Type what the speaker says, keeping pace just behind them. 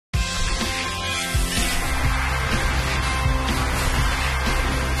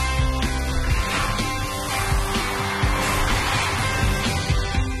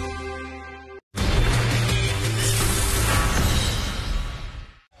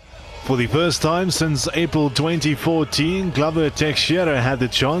For the first time since April 2014, Glover Teixeira had the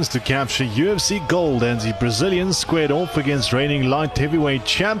chance to capture UFC gold as the Brazilian squared off against reigning light heavyweight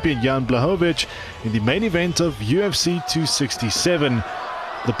champion Jan Blachowicz in the main event of UFC 267.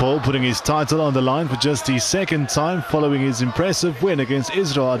 The Pole putting his title on the line for just the second time following his impressive win against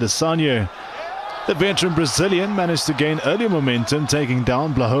Israel Adesanya. The veteran Brazilian managed to gain early momentum, taking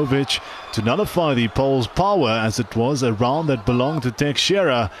down Blachowicz to nullify the Pole's power, as it was a round that belonged to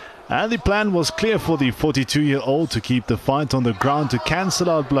Teixeira. And the plan was clear for the 42-year-old to keep the fight on the ground to cancel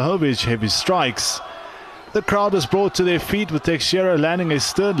out Blachowicz's heavy strikes. The crowd was brought to their feet with Teixeira landing a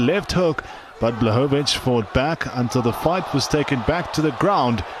stern left hook, but Blachowicz fought back until the fight was taken back to the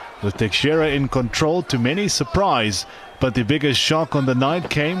ground, with Teixeira in control to many surprise. But the biggest shock on the night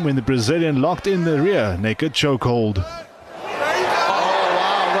came when the Brazilian locked in the rear naked chokehold. Oh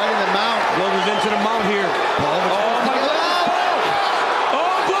wow, right in the mount. Glover's into the mount here.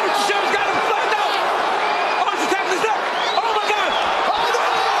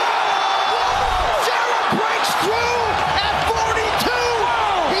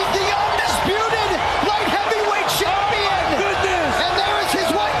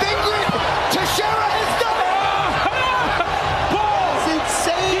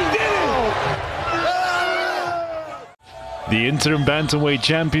 The interim bantamweight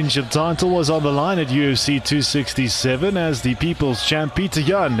championship title was on the line at UFC 267 as the People's Champ Peter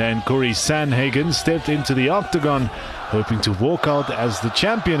Yan and Corey Sandhagen stepped into the octagon, hoping to walk out as the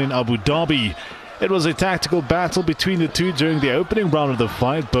champion in Abu Dhabi. It was a tactical battle between the two during the opening round of the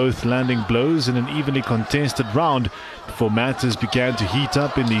fight, both landing blows in an evenly contested round before matters began to heat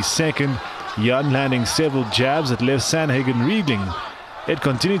up in the second, Yan landing several jabs that left Sandhagen reeling. It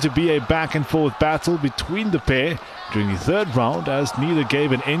continued to be a back-and-forth battle between the pair during the third round, as neither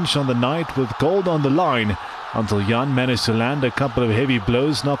gave an inch on the night with gold on the line, until Jan managed to land a couple of heavy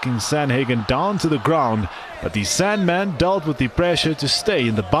blows, knocking Sandhagen down to the ground. But the Sandman dealt with the pressure to stay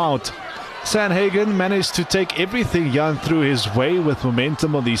in the bout. Sandhagen managed to take everything Jan threw his way with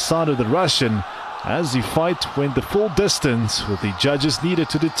momentum on the side of the Russian, as the fight went the full distance, with the judges needed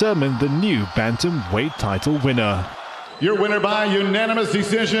to determine the new bantamweight title winner. Your winner by unanimous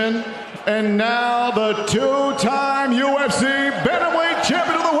decision, and now the two-time UFC bantamweight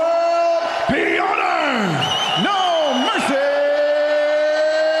champion of the world, the Honor, No Mercy,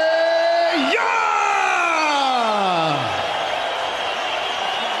 Yan!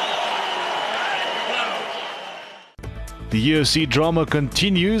 The UFC drama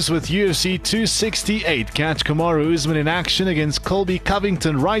continues with UFC 268. Catch Kamaru Usman in action against Colby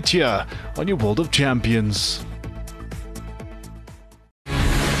Covington right here on your World of Champions.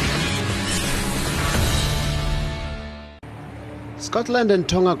 Scotland and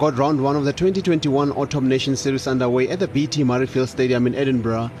Tonga got round one of the 2021 Autumn Nations Series underway at the BT Murrayfield Stadium in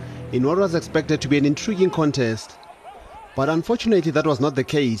Edinburgh in what was expected to be an intriguing contest. But unfortunately that was not the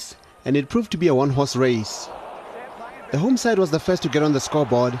case, and it proved to be a one-horse race. The home side was the first to get on the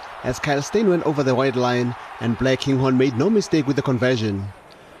scoreboard as Kyle Steyn went over the white line and Blair Kinghorn made no mistake with the conversion.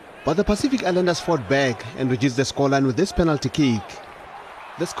 But the Pacific Islanders fought back and reduced the scoreline with this penalty kick.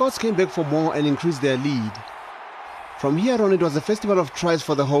 The Scots came back for more and increased their lead. From here on, it was a festival of tries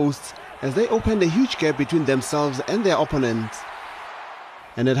for the hosts as they opened a huge gap between themselves and their opponents.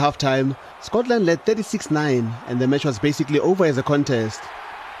 And at halftime, Scotland led 36-9 and the match was basically over as a contest.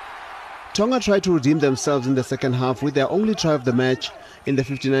 Tonga tried to redeem themselves in the second half with their only try of the match in the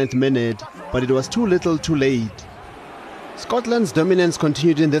 59th minute, but it was too little too late. Scotland's dominance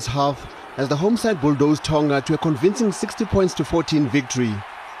continued in this half as the home side bulldozed Tonga to a convincing 60-14 victory.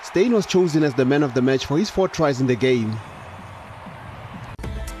 Steyn was chosen as the man of the match for his 4 tries in the game.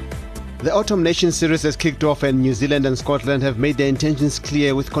 The Autumn Nations Series has kicked off and New Zealand and Scotland have made their intentions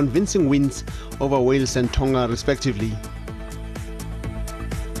clear with convincing wins over Wales and Tonga respectively.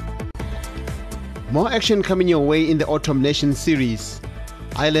 More action coming your way in the Autumn Nations Series.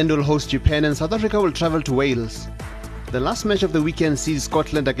 Ireland will host Japan and South Africa will travel to Wales. The last match of the weekend sees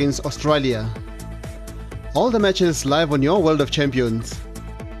Scotland against Australia. All the matches live on your World of Champions.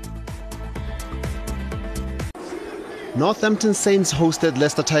 Northampton Saints hosted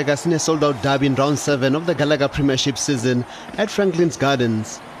Leicester Tigers in a sold-out derby in round 7 of the Gallagher Premiership season at Franklin's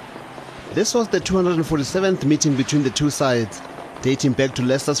Gardens. This was the 247th meeting between the two sides, dating back to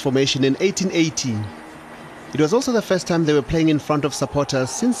Leicester's formation in 1880. It was also the first time they were playing in front of supporters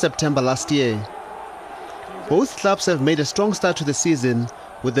since September last year. Both clubs have made a strong start to the season,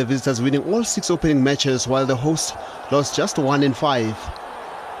 with the visitors winning all 6 opening matches while the hosts lost just 1 in 5.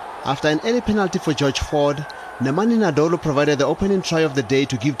 After an early penalty for George Ford, Nemani Nadolo provided the opening try of the day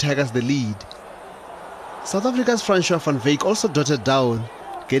to give Tigers the lead. South Africa's Francois van Wyk also dotted down,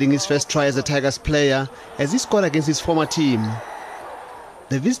 getting his first try as a Tigers player as he scored against his former team.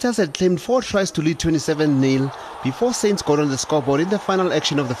 The visitors had claimed 4 tries to lead 27-0 before Saints got on the scoreboard in the final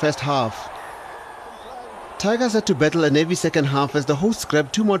action of the first half. Tigers had to battle a nervy second half as the hosts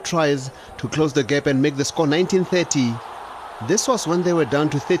grabbed 2 more tries to close the gap and make the score 19-30. This was when they were down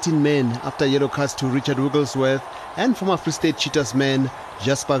to 13 men after yellow cards to Richard Wigglesworth and former Free State Cheetahs man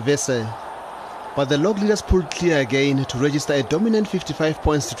Jasper Vese. But the log leaders pulled clear again to register a dominant 55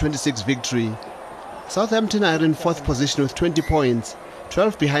 points to 26 victory. Southampton are in 4th position with 20 points,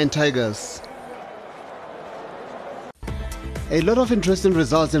 12 behind Tigers. A lot of interesting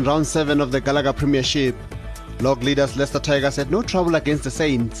results in round 7 of the Gallagher Premiership. Log leaders Leicester Tigers had no trouble against the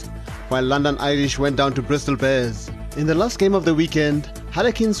Saints, while London Irish went down to Bristol Bears. In the last game of the weekend,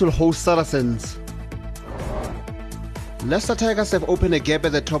 Harlequins will host Saracens. Leicester Tigers have opened a gap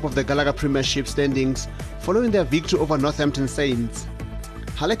at the top of the Gallagher Premiership standings following their victory over Northampton Saints.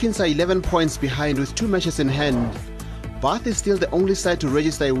 Harlequins are 11 points behind with 2 matches in hand. Bath is still the only side to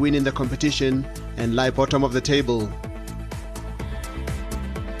register a win in the competition and lie bottom of the table.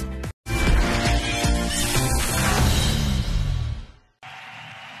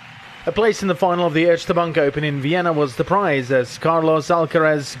 A place in the final of the Erste Bank Open in Vienna was the prize as Carlos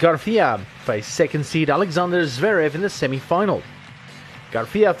Alcaraz Garcia faced second seed Alexander Zverev in the semi-final.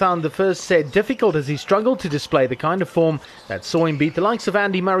 Garcia found the first set difficult as he struggled to display the kind of form that saw him beat the likes of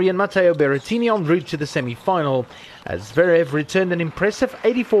Andy Murray and Matteo Berrettini en route to the semi-final, as Zverev returned an impressive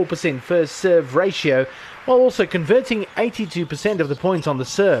 84% first serve ratio while also converting 82% of the points on the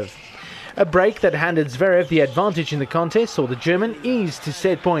serve. A break that handed Zverev the advantage in the contest saw the German ease to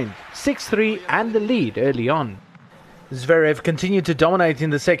set point 6-3 and the lead early on. Zverev continued to dominate in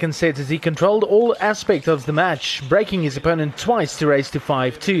the second set as he controlled all aspects of the match, breaking his opponent twice to raise to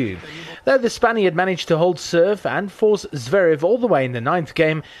 5-2. Though the Spaniard managed to hold serve and force Zverev all the way in the 9th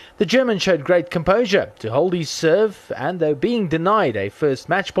game, the German showed great composure to hold his serve and, though being denied a first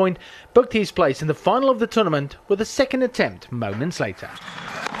match point, booked his place in the final of the tournament with a second attempt moments later.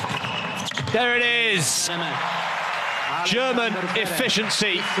 There it is. German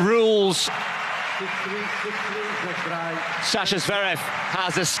efficiency rules. Sasha Zverev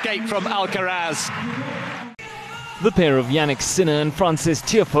has escaped from Alcaraz. The pair of Yannick Sinner and Francis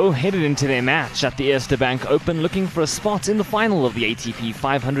Tiafoe headed into their match at the Erste Bank Open looking for a spot in the final of the ATP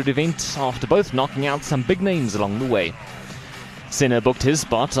 500 event after both knocking out some big names along the way. Sinner booked his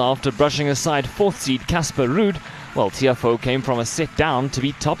spot after brushing aside 4th seed Casper Ruud, while Tiafoe came from a set down to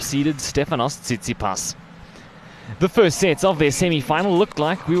beat top-seeded Stefanos Tsitsipas. The first sets of their semi-final looked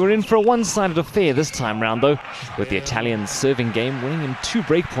like we were in for a one-sided affair this time round though, with the Italian's serving game winning him 2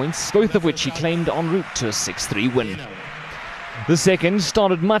 breakpoints, both of which he claimed en route to a 6-3 win. The second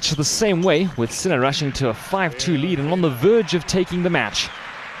started much the same way, with Sinner rushing to a 5-2 lead and on the verge of taking the match.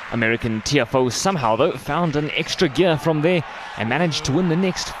 American Tiafoe somehow though found an extra gear from there and managed to win the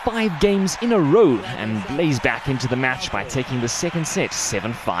next 5 games in a row and blaze back into the match by taking the second set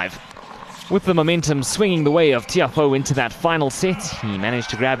 7-5. With the momentum swinging the way of Tiafoe into that final set, he managed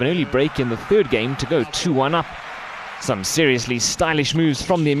to grab an early break in the 3rd game to go 2-1 up. Some seriously stylish moves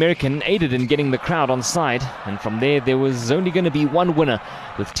from the American aided in getting the crowd on side, and from there was only going to be one winner,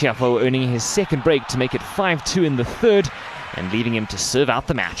 with Tiafoe earning his 2nd break to make it 5-2 in the 3rd and leaving him to serve out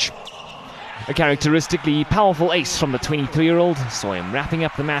the match. A characteristically powerful ace from the 23-year-old saw him wrapping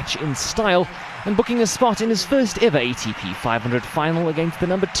up the match in style and booking a spot in his first ever ATP 500 final against the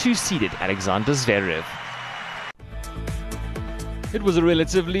number 2 seeded Alexander Zverev. It was a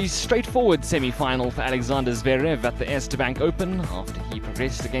relatively straightforward semi-final for Alexander Zverev at the Erste Bank Open after he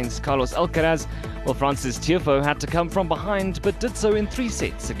progressed against Carlos Alcaraz, while Francis Tiafoe had to come from behind but did so in 3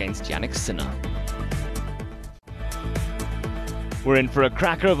 sets against Yannick Sinner. We're in for a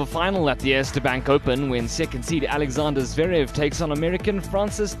cracker of a final at the Erste Bank Open when second seed Alexander Zverev takes on American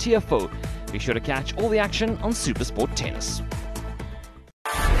Francis Tiafoe. Be sure to catch all the action on SuperSport Tennis.